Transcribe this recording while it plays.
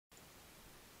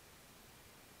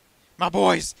My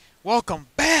boys, welcome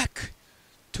back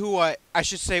to I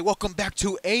should say welcome back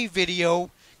to a video,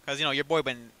 cause you know your boy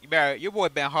been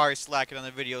hard slacking on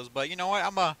the videos, but you know what,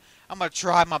 I'm gonna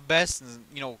try my best and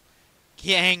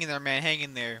hang in there, man, hang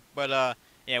in there. But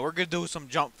yeah, we're gonna do some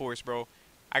jump force, bro.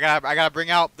 I gotta bring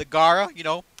out the Gara,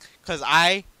 cause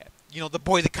the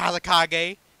boy, the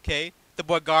KazeKage, okay, the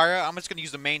boy Gara. I'm just gonna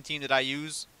use the main team that I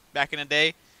used back in the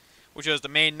day, which was the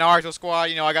main Naruto squad.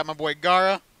 I got my boy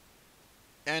Gara.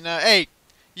 And hey,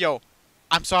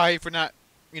 I'm sorry for not,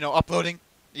 uploading.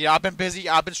 Yeah, I've been busy.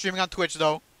 I've been streaming on Twitch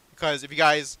though, because if you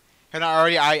guys have not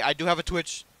already, I do have a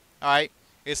Twitch. All right,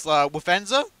 it's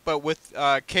Wolfenza, but with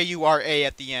Kura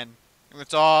at the end.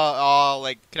 It's all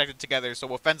like connected together. So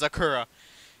Wolfenza Kura.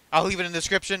 I'll leave it in the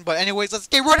description. But anyways, let's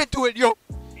get right into it, yo.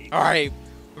 All right,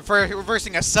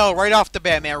 reversing a cell right off the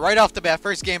bat, man. Right off the bat,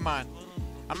 first game on.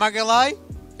 I'm not gonna lie.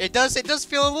 It does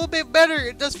feel a little bit better.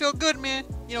 It does feel good, man.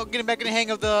 Getting back in the hang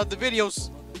of the videos.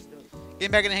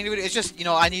 Getting back in the hang of it. It's just,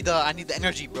 I need the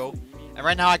energy, bro. And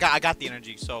right now I got the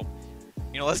energy. So,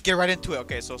 let's get right into it.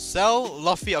 Okay, so Cell,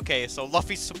 Luffy. Okay, so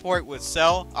Luffy support with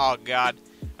Cell. Oh god.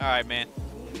 All right, man.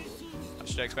 I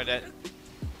should expect that.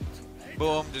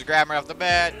 Boom. Just grab him right off the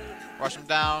bat. Rush him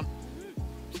down.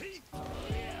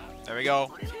 There we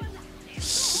go.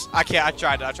 I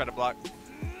tried to block.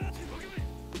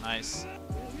 Nice.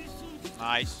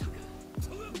 Nice.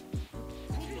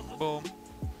 Boom.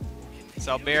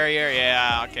 Cell barrier.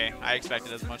 Yeah, okay. I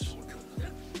expected as much.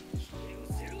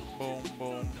 Boom,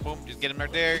 boom, boom. Just get him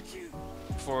right there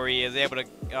before he is able to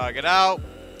get out.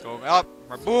 Go up.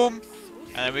 Or boom.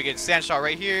 And then we get sand shot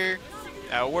right here.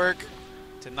 That'll work.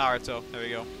 To Naruto. There we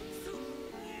go.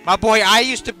 My boy, I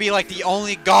used to be like the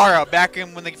only Gara back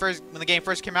in when the game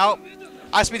first came out.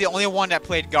 I used to be the only one that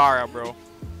played Gara, bro.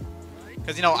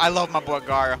 Because, I love my boy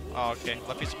Gara. Oh, okay.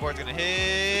 Luffy support's gonna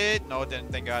hit. No, it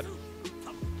didn't. Thank God.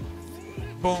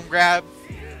 Boom, grab.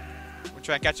 We'll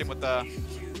try and catch him with the...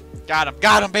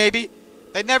 Got him, baby.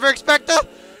 They never expect a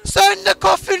sand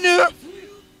coffin.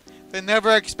 They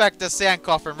never expect a sand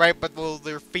coffin right below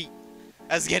their feet.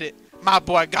 Let's get it. My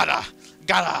boy, gotta.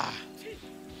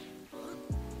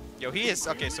 Yo, he is...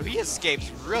 Okay, so he escapes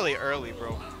really early,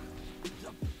 bro.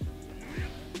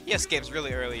 He escapes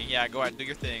really early. Yeah, go ahead, do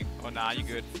your thing. Oh, nah, you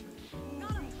good.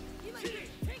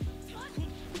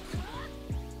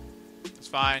 It's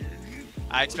fine.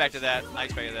 I expected that. I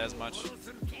expected that as much.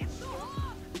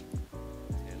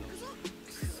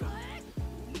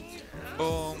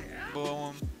 Boom,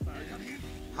 boom.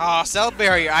 Oh, cell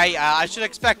barrier. I should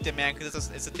expect it, man,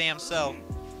 because it's a damn cell.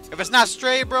 If it's not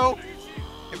stray, bro.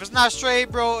 If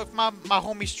my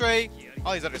homie stray,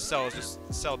 all these other cells just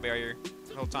cell barrier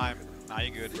the whole time. Nah,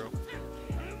 you good, bro.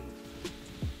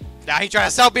 Nah, he tried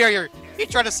to cell barrier. You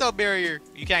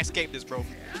can't escape this, bro.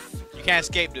 You can't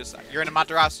escape this. You're in a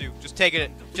Matarasu. Just take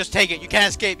it. Just take it. You can't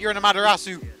escape. You're in a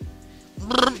Matarasu.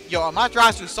 Yo,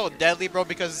 Amaterasu is so deadly, bro,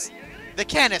 because they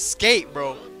can't escape,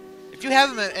 bro. If you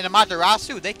have them in a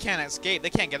Matarasu, they can't escape. They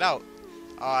can't get out.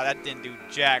 Oh, that didn't do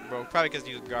jack, bro. Probably because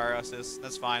you used Gara assist.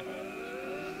 That's fine.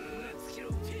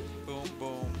 Boom,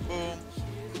 boom, boom.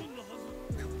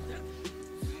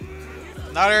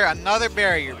 Another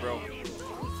barrier, bro.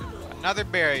 Another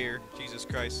barrier. Jesus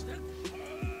Christ.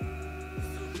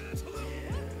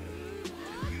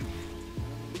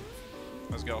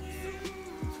 Let's go.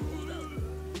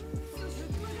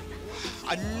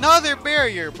 Another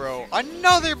barrier, bro.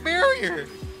 Another barrier.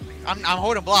 I'm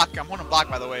holding block. I'm holding block,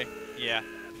 by the way. Yeah.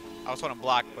 I was holding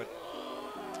block, but...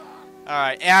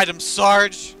 Alright, Adam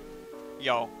Sarge.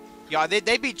 Yo,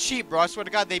 they be cheap, bro. I swear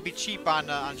to God, they be cheap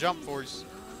on Jump Force.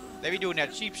 They be doing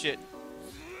that cheap shit.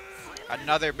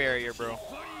 Another barrier, bro.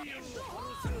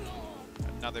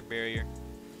 Another barrier.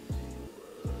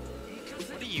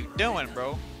 What are you doing,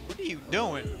 bro? What are you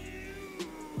doing?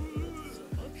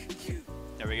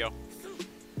 There we go.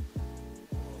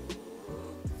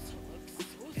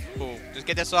 Cool. Just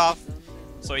get this off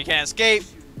so he can't escape.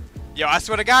 Yo, I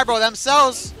swear to God, bro, them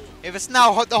cells, if it's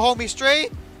not the homie stray,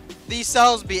 these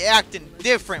cells be acting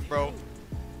different, bro.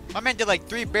 My man did like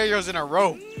 3 barriers in a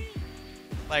row.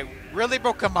 Like, really,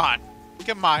 bro? Come on.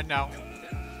 Come on now.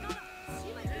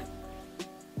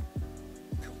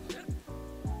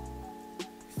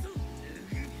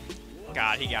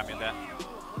 God, he got me with that.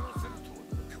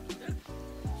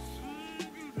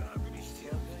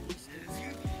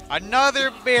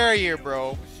 Another barrier,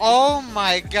 bro. Oh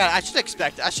my God. I should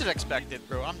expect it,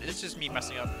 bro. It's just me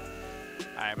messing up.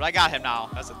 Alright, but I got him now.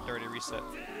 That's a 30 reset.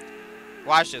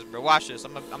 Watch this, bro. Watch this.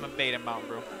 I'm gonna bait him out,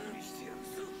 bro.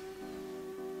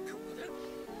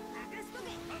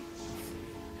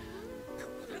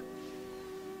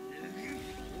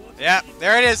 Yeah,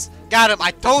 there it is. Got him.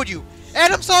 I told you.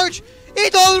 Adam Sarge,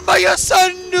 idol my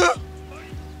son.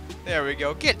 There we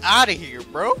go. Get out of here,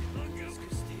 bro.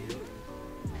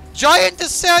 Giant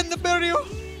Sand Burial.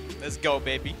 Let's go,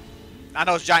 baby. I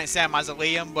know it's Giant Sand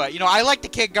Mausoleum, but you know I like the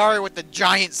kick Gara with the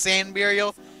Giant Sand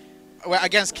Burial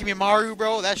against Kimimaru,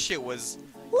 bro. That shit was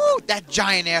woo. That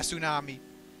giant ass tsunami.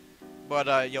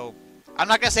 But yo, I'm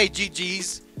not gonna say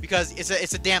GG's because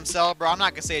it's a damn cell, bro. I'm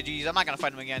not gonna say GG's. I'm not gonna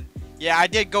fight him again. Yeah, I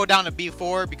did go down to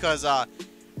B4 because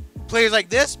players like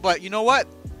this, but you know what?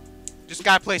 Just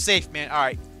gotta play safe, man. All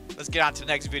right, let's get on to the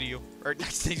next video or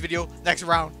next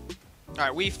round. All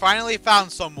right, we finally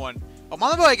found someone. Oh,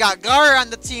 my boy got Gara on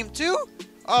the team too.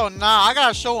 Oh nah, I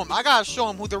gotta show him. I gotta show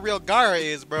him who the real Gara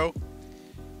is, bro.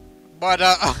 But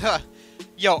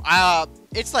yo,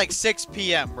 it's like 6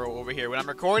 p.m. bro over here when I'm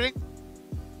recording.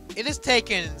 It is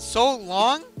taking so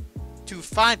long to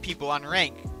find people on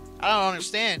rank. I don't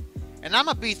understand. And I'm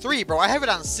a B3, bro. I have it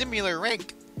on similar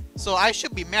rank, so I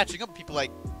should be matching up people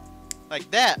like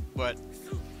that. But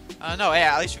I don't know.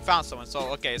 Yeah, at least we found someone.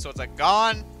 So okay, so it's like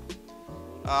Gon,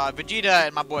 Vegeta,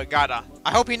 and my boy Gara.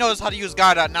 I hope he knows how to use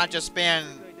Gara, not just spam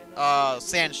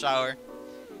Sand Shower.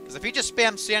 Because if he just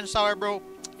spams Sand Shower, bro,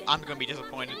 I'm gonna be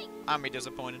disappointed. I'm gonna be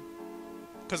disappointed.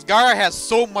 Because Gara has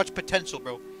so much potential,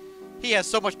 bro. He has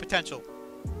so much potential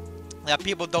that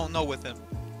people don't know with him.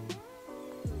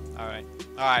 Alright.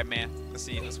 Alright, man. Let's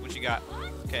see. Let's what you got.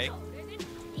 Okay.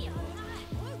 There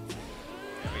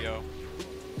we go.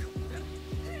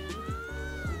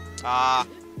 I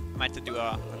meant to do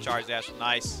a charge dash.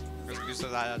 Nice.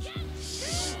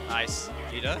 Nice.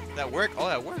 Vegeta. That work? Oh,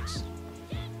 that works.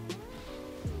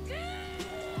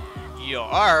 Yo,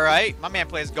 alright. My man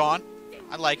plays Gon.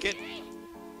 I like it.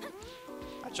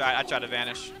 I tried to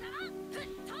vanish.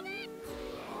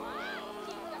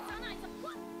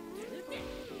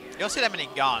 You don't see that many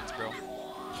Gons, bro.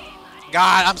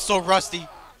 God, I'm so rusty.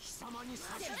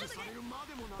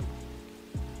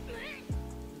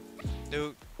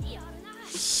 Dude.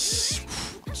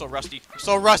 I'm so rusty. I'm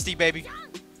so rusty, baby.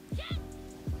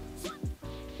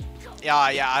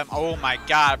 Yeah, oh my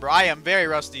god, bro. I am very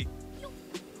rusty.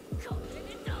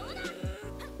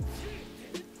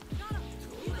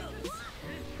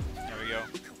 There we go.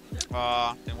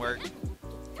 Didn't work.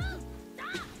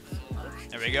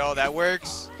 There we go, that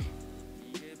works.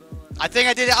 I think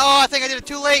I did it. Oh, I think I did it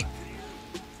too late.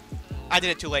 I did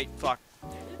it too late. Fuck.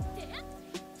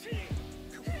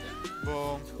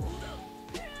 Boom.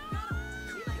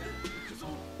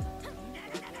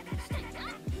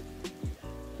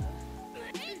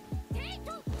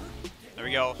 There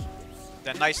we go.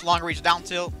 That nice long reach down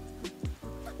tilt.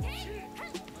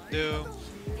 Dude.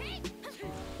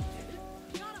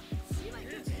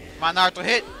 Come on, Naruto,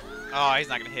 hit. Oh, he's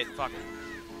not gonna hit. Fuck.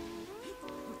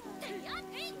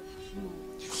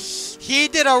 He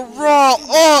did a raw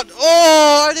ult.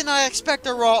 Oh, I did not expect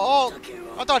a raw ult.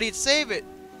 I thought he'd save it.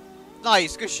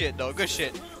 Nice. Good shit, though. Good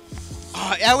shit.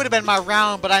 Oh, that would have been my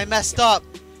round, but I messed up.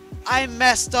 I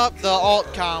messed up the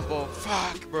ult combo.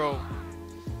 Fuck, bro.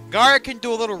 Guard can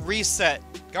do a little reset.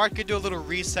 Guard can do a little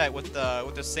reset with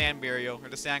the sand burial or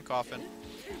the sand coffin.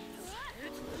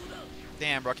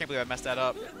 Damn, bro. I can't believe I messed that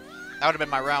up. That would have been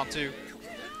my round, too.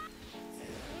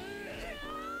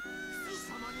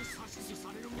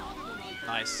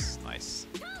 Nice, nice.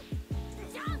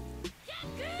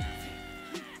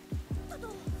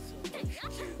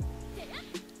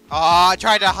 Oh, I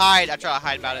tried to hide. I tried to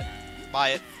hide about it. By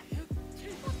it.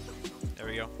 There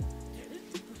we go.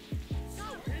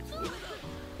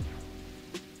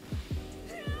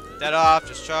 Dead off.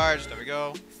 Just charge. There we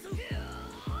go.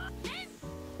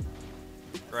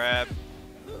 Grab.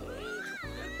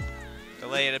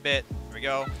 Delay it a bit. There we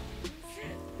go.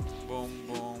 Boom,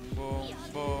 boom, boom,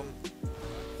 boom.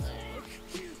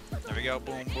 There we go.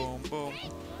 Boom, boom, boom.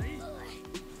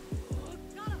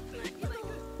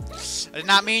 I did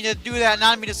not mean to do that.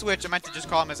 Not mean to switch. I meant to just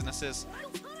call him as an assist.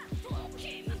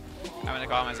 I meant to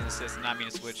call him as an assist and not mean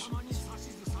to switch.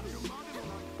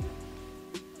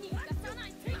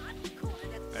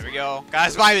 There we go.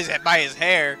 Guys, by his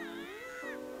hair.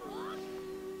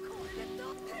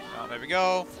 Oh, there we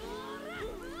go.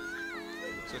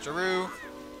 Switcheroo.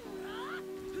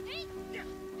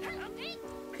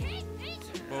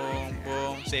 Boom,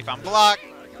 boom. Safe on block.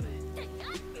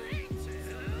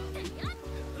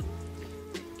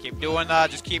 Keep doing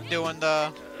just keep doing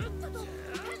the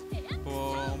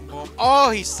boom, boom.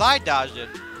 Oh, he side dodged it.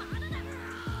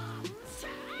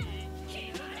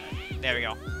 There we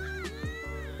go.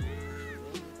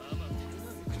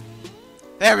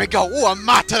 There we go. Ooh,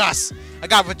 Amaterasu. I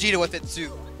got Vegeta with it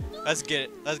too. Let's get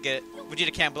it. Let's get it.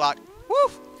 Vegeta can't block.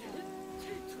 Woo!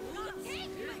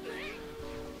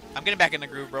 I'm getting back in the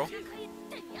groove, bro.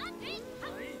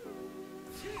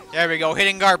 There we go.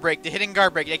 Hitting guard break. The hitting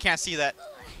guard break. They can't see that.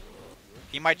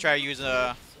 He might try to use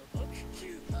a...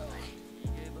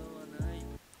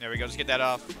 There we go. Just get that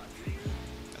off.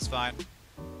 That's fine.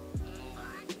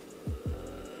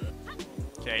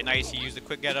 Okay, nice. He used the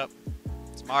quick get up.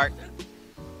 Smart.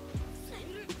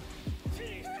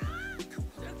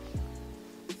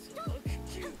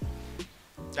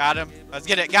 Got him. Let's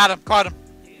get it. Got him. Caught him.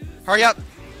 Hurry up.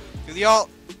 Do the ult.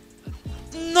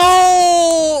 No!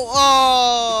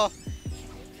 Oh!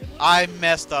 I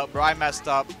messed up, bro. I messed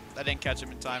up. I didn't catch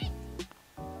him in time.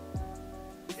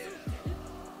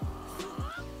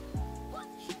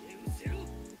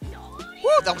 Woo!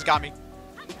 That almost got me.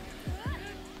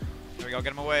 There we go.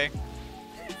 Get him away.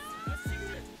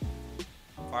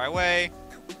 Far away.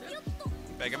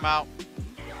 Beg him out.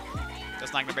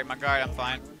 That's not gonna break my guard. I'm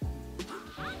fine.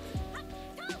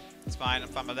 It's fine. I'm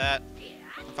fine by that.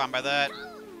 I'm fine by that.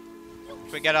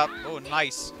 Quick get up. Oh,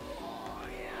 nice.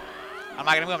 I'm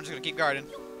not gonna move. I'm just gonna keep guarding.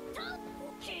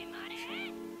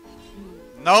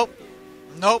 Nope.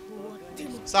 Nope.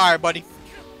 Sorry, buddy.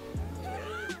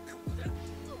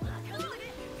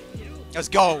 Let's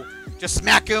go. Just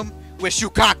smack him with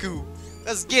Shukaku.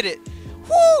 Let's get it.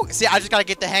 Woo! See, I just gotta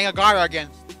get the hang of Gara again.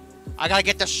 I gotta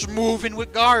get the schmoovin'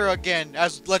 with Gara again,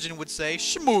 as Legend would say.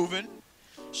 Schmoovin'.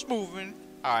 Schmoovin'.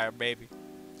 Alright, baby.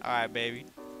 Alright, baby.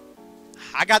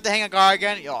 I got the hang of Gara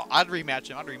again. Yo, I'd rematch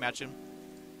him. I'd rematch him.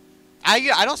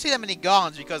 I don't see that many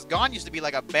Gons because Gon used to be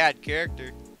like a bad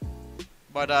character.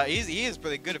 But he is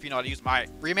pretty good if you know how to use my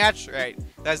rematch. Right.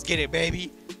 Let's get it,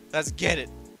 baby. Let's get it.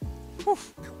 Whew.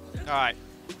 Alright.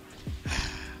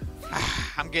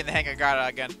 I'm getting the hang of Gara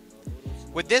again.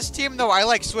 With this team though, I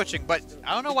like switching, but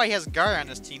I don't know why he has Gara on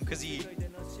this team because he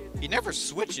never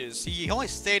switches. He only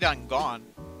stayed on Gon.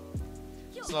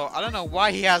 So I don't know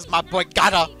why he has my boy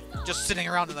Gara just sitting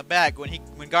around in the back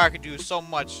when Gara can do so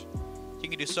much. He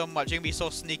can do so much. He can be so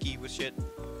sneaky with shit.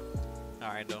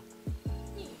 Alright though.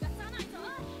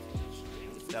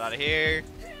 Get out of here.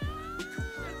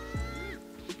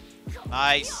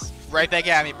 Nice. Right back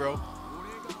at me, bro.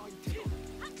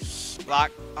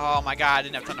 Block. Oh my god, I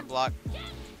didn't have time to block.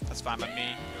 That's fine by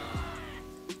me.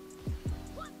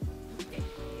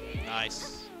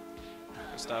 Nice.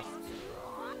 Good stuff.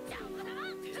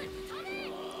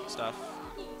 Good stuff.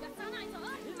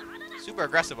 Super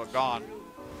aggressive, but gone.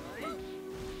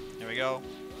 Here we go.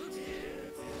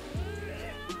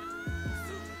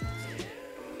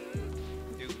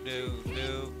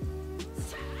 Do.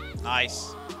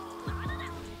 Nice.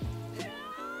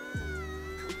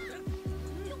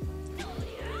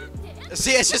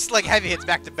 See, it's just like heavy hits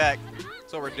back to back.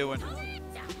 That's what we're doing.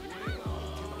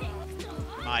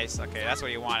 Nice. Okay, that's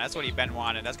what you want. That's what he been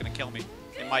wanted. That's gonna kill me.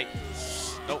 It might.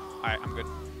 Nope. Alright, I'm good.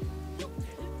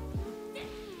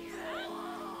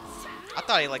 I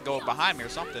thought he'd like go behind me or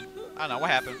something. I don't know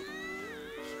what happened.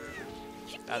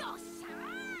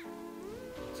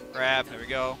 Grab. There we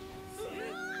go.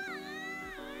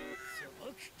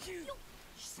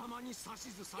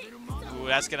 Ooh,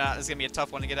 that's gonna be a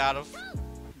tough one to get out of.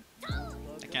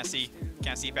 I can't see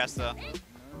past the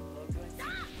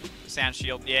sand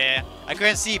shield. Yeah, I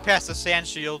couldn't see past the sand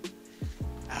shield.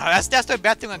 That's the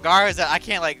bad thing with Gara is that I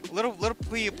can't like little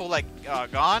people like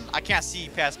Gon. I can't see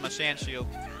past my sand shield.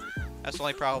 That's the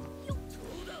only problem.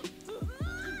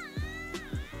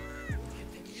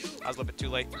 I was a little bit too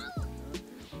late.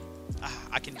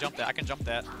 I can jump that.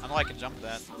 I know I can jump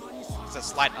that. It's a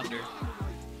slide under.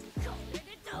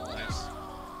 Nice.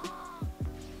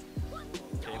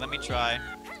 Okay, let me try.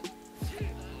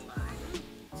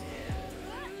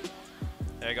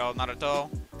 There you go, Naruto.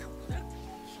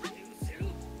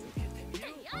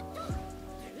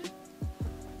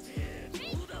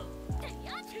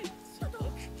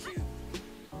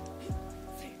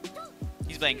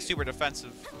 He's playing super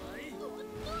defensive.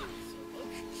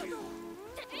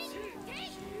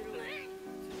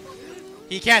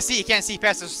 He can't see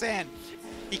past the sand.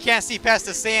 He can't see past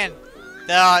the sand.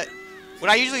 What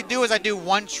I usually do is I do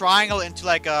one triangle into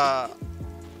like a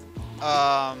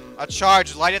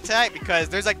charged light attack because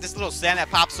there's like this little sand that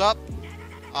pops up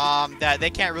that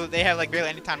they have like barely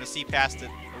any time to see past it.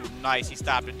 Ooh, nice, he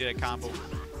stopped and did a combo.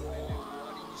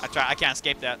 I can't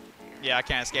escape that. Yeah, I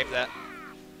can't escape that.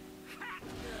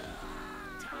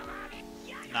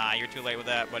 Nah, you're too late with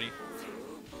that, buddy.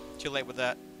 Too late with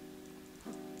that.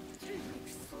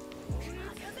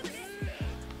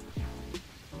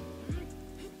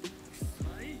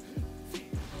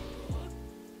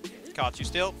 Caught you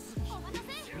still.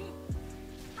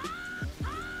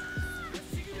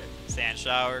 Sand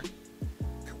shower.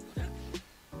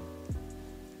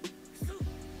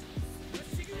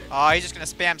 Oh, he's just gonna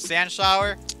spam Sand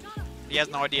Shower. He has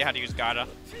no idea how to use Gara.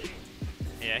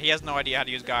 Yeah, he has no idea how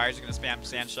to use Gara. He's gonna spam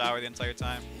Sand Shower the entire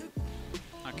time.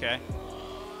 Okay.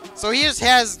 So he just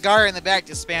has Gara in the back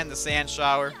to spam the Sand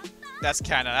Shower. That's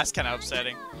kinda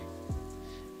upsetting.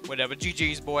 Whatever.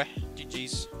 GG's, boy.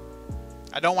 GG's.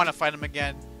 I don't want to fight him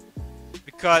again.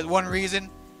 Because one reason,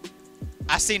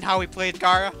 I seen how he played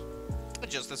Gara.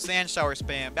 Just a Sand Shower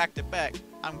spam back to back.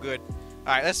 I'm good.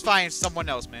 Alright, let's find someone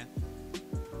else, man.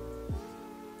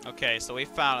 Okay, so we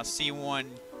found a C1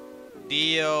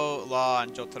 Dio, Law,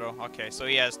 and Jotaro. Okay, so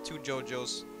he has 2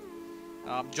 JoJos.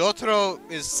 Jotaro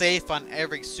is safe on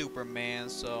every Superman,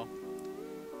 so...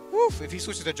 Woof, if he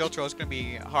switches to Jotaro, it's gonna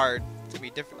be hard. It's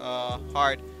gonna be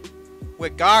hard.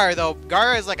 With Gara, though,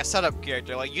 Gara is like a setup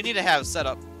character. Like, you need to have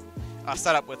setup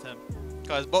with him.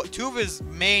 Because 2 of his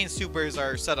main supers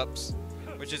are setups.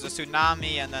 Which is a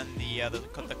Tsunami and then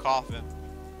the Coffin.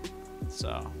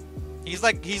 So...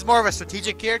 He's more of a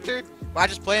strategic character, but I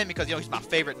just play him because, you know, he's my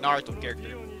favorite Naruto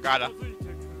character, Gara.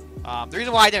 The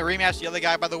reason why I didn't rematch the other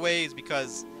guy, by the way, is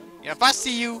because, you know, if I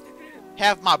see you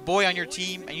have my boy on your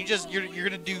team and you're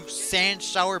gonna do Sand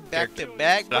Shower back to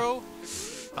back, bro.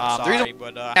 The reason why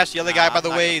I match the other guy, by the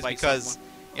way, is because,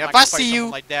 you know, if I see you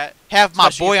like that, have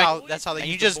my boy on, that's how they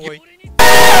use the boy.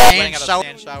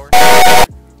 Sand Shower,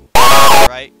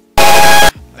 right?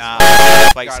 Nah,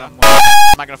 fight someone.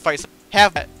 I'm not gonna fight someone.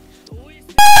 Have that.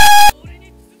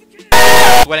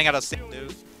 Sweating out of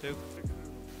dude.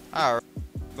 Alright.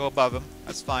 Go above him.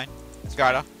 That's fine. It's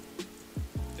Gara.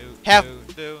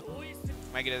 Do.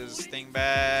 Might get his thing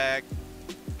back.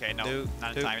 Okay, no.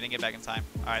 Not in time. He didn't get back in time.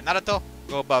 Alright, Naruto.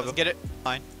 Go above him. Get it.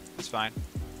 Fine. That's fine.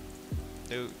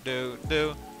 Do.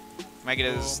 Might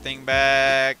get his thing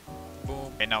back.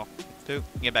 Boom. Okay, no.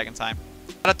 Get back in time.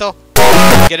 Naruto.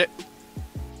 Get it.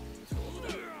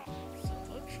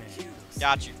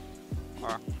 Got you.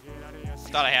 I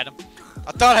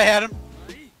thought I had him.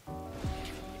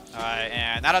 Alright,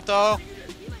 and Naruto.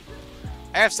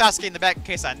 I have Sasuke in the back in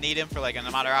case I need him for like an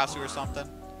Amaterasu or something.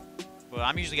 But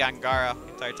I'm usually on Gara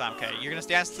the entire time. Okay, you're gonna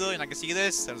stand still, you're not gonna see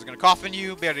this. I'm just gonna coffin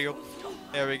you. There we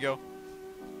go.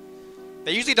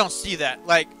 They usually don't see that.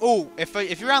 Like, oh,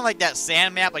 if you're on like that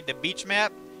sand map, like the beach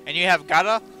map, and you have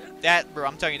Gara, bro,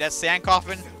 I'm telling you, that sand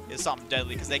coffin is something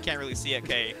deadly because they can't really see it.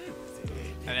 Okay.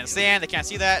 And then sand, they can't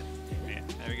see that. Yeah,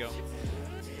 there we go.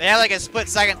 They have like a split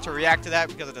second to react to that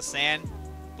because of the sand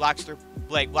blocks their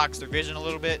vision a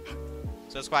little bit.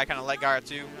 So that's why I kind of like Gara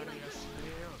too.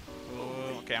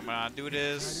 Ooh, okay, I'm gonna do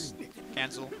this.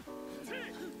 Cancel.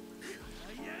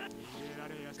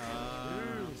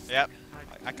 Yep,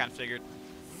 I kind of figured.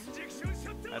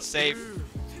 That's safe.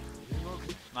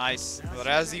 Nice.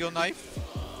 Razio knife.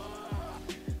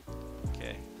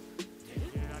 Okay.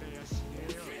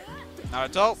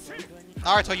 Naruto,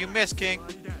 you missed, King.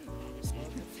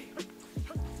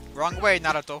 Wrong way,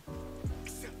 Naruto.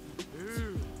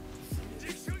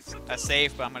 That's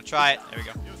safe, but I'm gonna try it. There we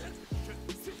go.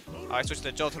 Alright, switch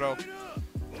to Jotaro.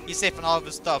 He's safe on all of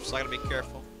his stuff, so I gotta be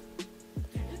careful.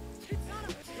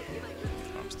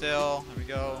 I'm still. There we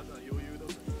go.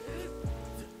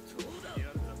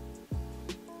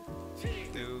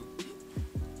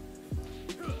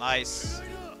 Nice.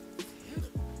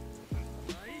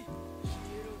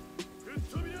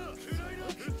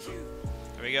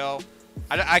 There we go.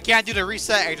 I can't do the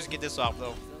reset. I just get this off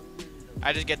though.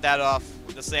 I just get that off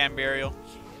with the sand burial.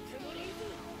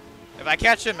 If I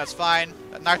catch him, that's fine.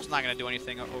 Naruto's not gonna do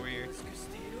anything over here.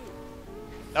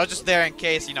 That was just there in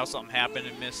case, you know, something happened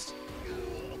and missed.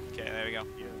 Okay, there we go.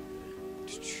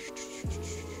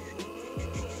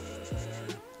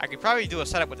 I could probably do a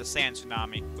setup with the sand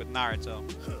tsunami with Naruto,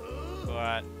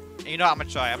 but you know what, I'm gonna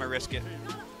try. I'm gonna risk it.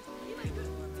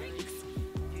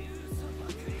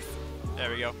 There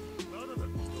we go.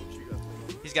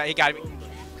 He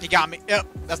got me. Yep.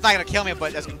 That's not gonna kill me,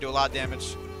 but that's gonna do a lot of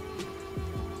damage.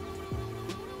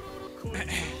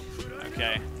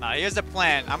 Okay. Now here's the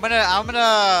plan. I'm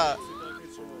gonna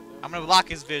block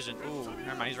his vision. Ooh,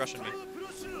 never mind. He's rushing me.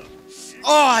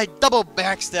 Oh, I double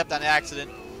backstepped on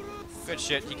accident. Good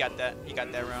shit. He got that. He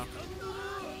got that round.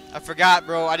 I forgot,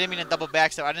 bro. I didn't mean to double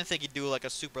backstep. I didn't think he'd do like a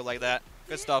super like that.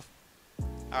 Good stuff. All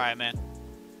right, man.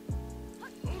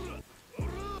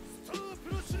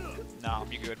 No,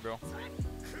 you good, bro.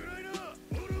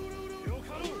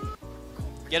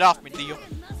 Get off me, Dio.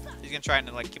 He's gonna try and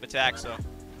like keep attack, so.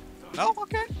 No,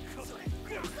 okay.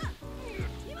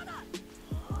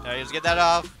 Yeah, just get that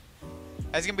off.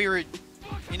 That's gonna be you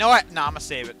know what? No, I'm gonna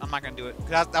save it. I'm not gonna do it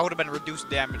because that would have been reduced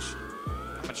damage.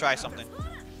 I'm gonna try something.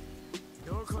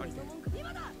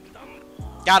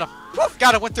 Got him. Woof,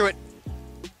 got him. Went through it.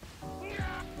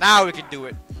 Now we can do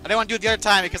it. I didn't want to do it the other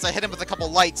time because I hit him with a couple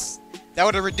lights. That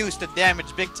would have reduced the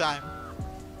damage big time.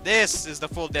 This is the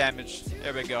full damage.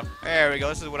 There we go. There we go.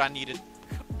 This is what I needed.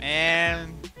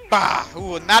 And bah!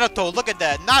 Ooh, Naruto. Look at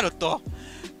that. Naruto.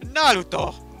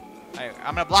 Naruto. Alright,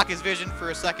 I'm gonna block his vision for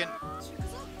a second.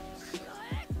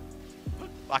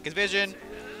 Block his vision.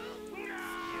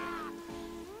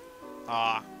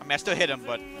 I mean, I still hit him,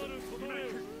 but.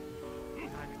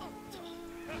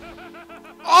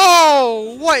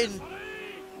 Oh, what in...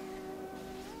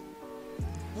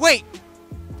 Wait,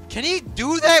 can he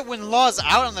do that when Law's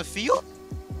out on the field?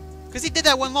 Because he did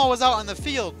that when Law was out on the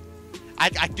field. I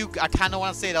kind of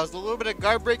want to say that was a little bit of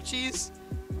guard break cheese,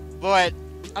 but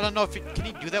I don't know if can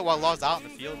he do that while Law's out on the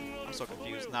field? I'm so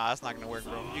confused. Nah, that's not gonna work,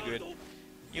 bro. You good?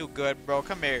 You good, bro?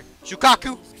 Come here,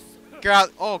 Shukaku. Get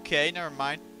out. Okay, never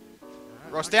mind.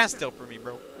 Bro, stand still for me,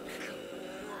 bro.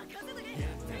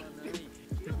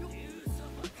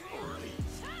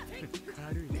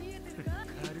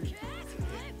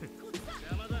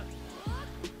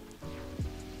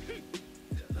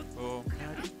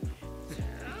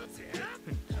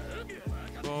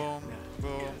 Boom,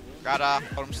 boom. Gotta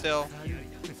hold him still.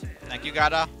 Thank you,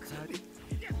 gotta.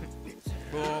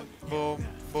 Boom, boom,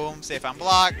 boom. Safe on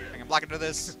block. I can block into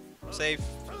this. Safe.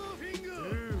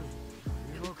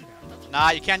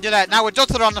 Nah, you can't do that. Not with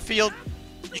Jotaro on the field.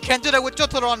 You can't do that with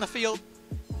Jotaro on the field.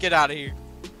 Get out of here.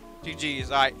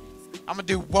 GG's. Alright. I'm gonna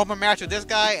do one more match with this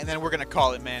guy, and then we're gonna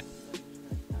call it, man.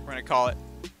 We're gonna call it.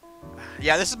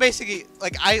 Yeah, this is basically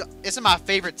like this is my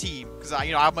favorite team because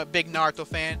I'm a big Naruto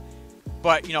fan.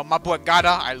 But my boy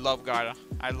Gaara, I love Gaara.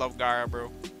 I love Gaara,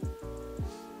 bro.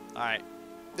 All right,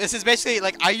 this is basically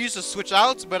like I use the switch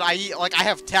outs, but I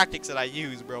have tactics that I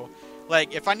use, bro.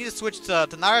 Like if I need to switch to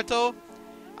Naruto,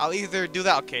 I'll either do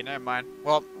that. Okay, never mind.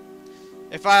 Well,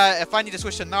 if I need to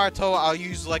switch to Naruto, I'll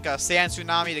use like a Sand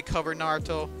Tsunami to cover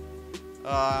Naruto.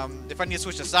 If I need to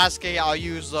switch to Sasuke, I'll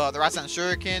use the Rasen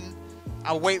Shuriken.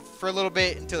 I'll wait for a little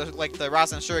bit until the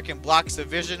Rasen Shuriken blocks the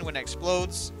vision when it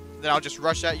explodes. Then I'll just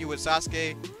rush at you with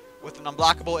Sasuke with an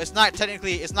unblockable. It's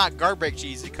not guard break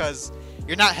cheese because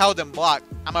you're not held in block.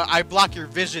 I block your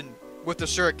vision with the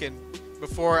Shuriken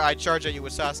before I charge at you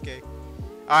with Sasuke.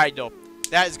 Alright, dope.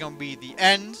 That is going to be the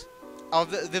end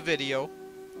of the video.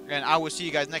 And I will see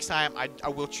you guys next time. I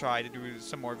will try to do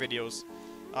some more videos.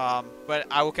 But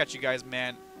I will catch you guys,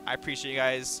 man. I appreciate you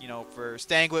guys, for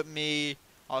staying with me,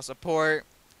 all the support.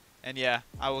 And yeah,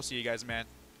 I will see you guys, man.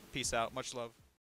 Peace out. Much love.